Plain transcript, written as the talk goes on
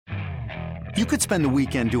You could spend the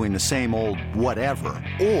weekend doing the same old whatever,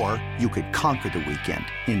 or you could conquer the weekend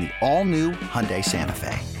in the all-new Hyundai Santa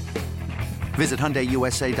Fe. Visit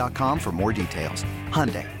HyundaiUSA.com for more details.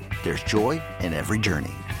 Hyundai, there's joy in every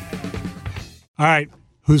journey. All right,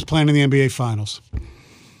 who's playing in the NBA Finals?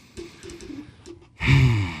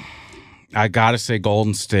 I got to say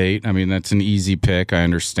Golden State. I mean, that's an easy pick. I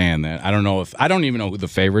understand that. I don't even know who the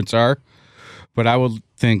favorites are, but I would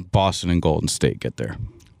think Boston and Golden State get there.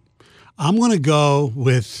 I'm going to go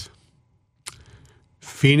with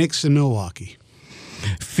Phoenix and Milwaukee.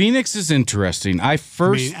 Phoenix is interesting. I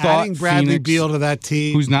thought adding Bradley Phoenix, Beal to that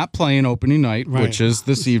team, who's not playing opening night, right, which is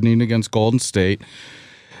this evening against Golden State.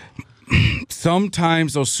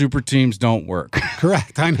 Sometimes those super teams don't work.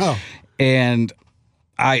 Correct, I know. And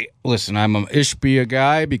I'm an Ishbia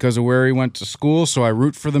guy because of where he went to school, so I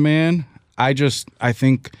root for the man. I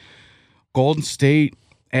think Golden State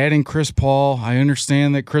adding Chris Paul, I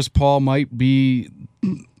understand that Chris Paul might be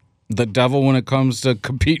the devil when it comes to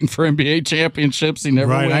competing for NBA championships. He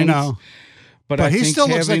never wins. I know. But he think still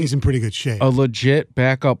looks like he's in pretty good shape. A legit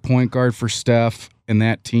backup point guard for Steph and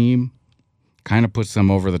that team kind of puts them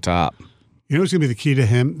over the top. You know what's going to be the key to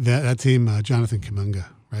him? That team, Jonathan Kuminga.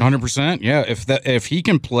 Right? 100%. Yeah, if he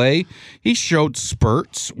can play, he showed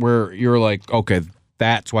spurts where you're like, okay,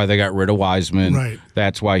 that's why they got rid of Wiseman. Right.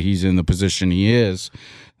 That's why he's in the position he is.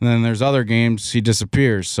 And then there's other games he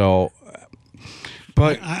disappears. So,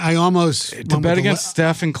 but I almost to bet against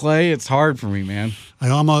Steph and Clay, it's hard for me, man.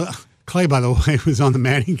 Clay, by the way, was on the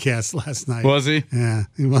Manning cast last night. Was he? Yeah,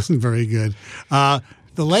 he wasn't very good. The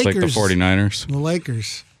Lakers, it's like the 49ers. The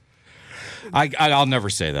Lakers. I'll never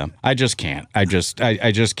say them. I just can't. I just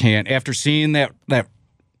can't. After seeing that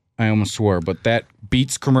I almost swore, but that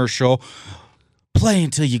Beats commercial. Play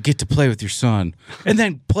until you get to play with your son, and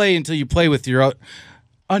then play until you play with your.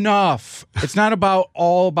 Enough. It's not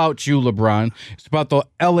all about you, LeBron. It's about the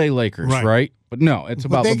L.A. Lakers, right? But no, it's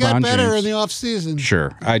about LeBron James. They got better in the offseason.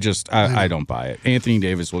 Sure. I don't buy it. Anthony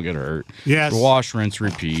Davis will get hurt. Yes. Wash, rinse,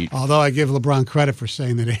 repeat. Although I give LeBron credit for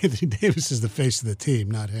saying that Anthony Davis is the face of the team,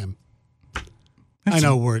 not him. I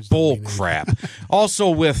know words. Bull crap. Also,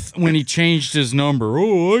 when he changed his number,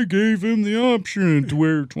 I gave him the option to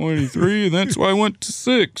wear 23, and that's why I went to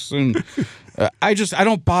 6. And I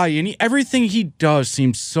don't buy everything he does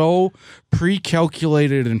seems so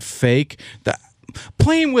pre-calculated and fake.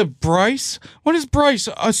 Playing with Bryce, what is Bryce?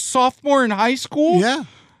 A sophomore in high school? Yeah.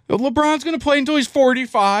 LeBron's going to play until he's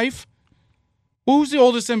 45. Who's the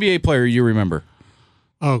oldest NBA player you remember?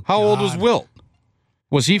 Oh, how old was Wilt?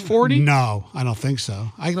 Was he 40? No, I don't think so.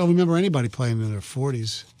 I don't remember anybody playing in their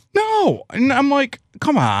 40s. No. And I'm like,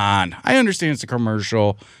 come on. I understand it's a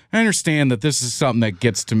commercial. I understand that this is something that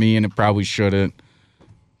gets to me and it probably shouldn't.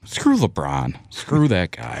 Screw LeBron. Screw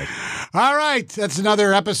that guy. All right. That's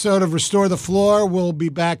another episode of Restore the Floor. We'll be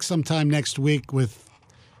back sometime next week with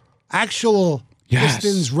actual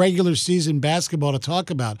Pistons regular season basketball to talk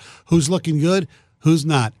about. Who's looking good, who's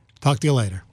not. Talk to you later.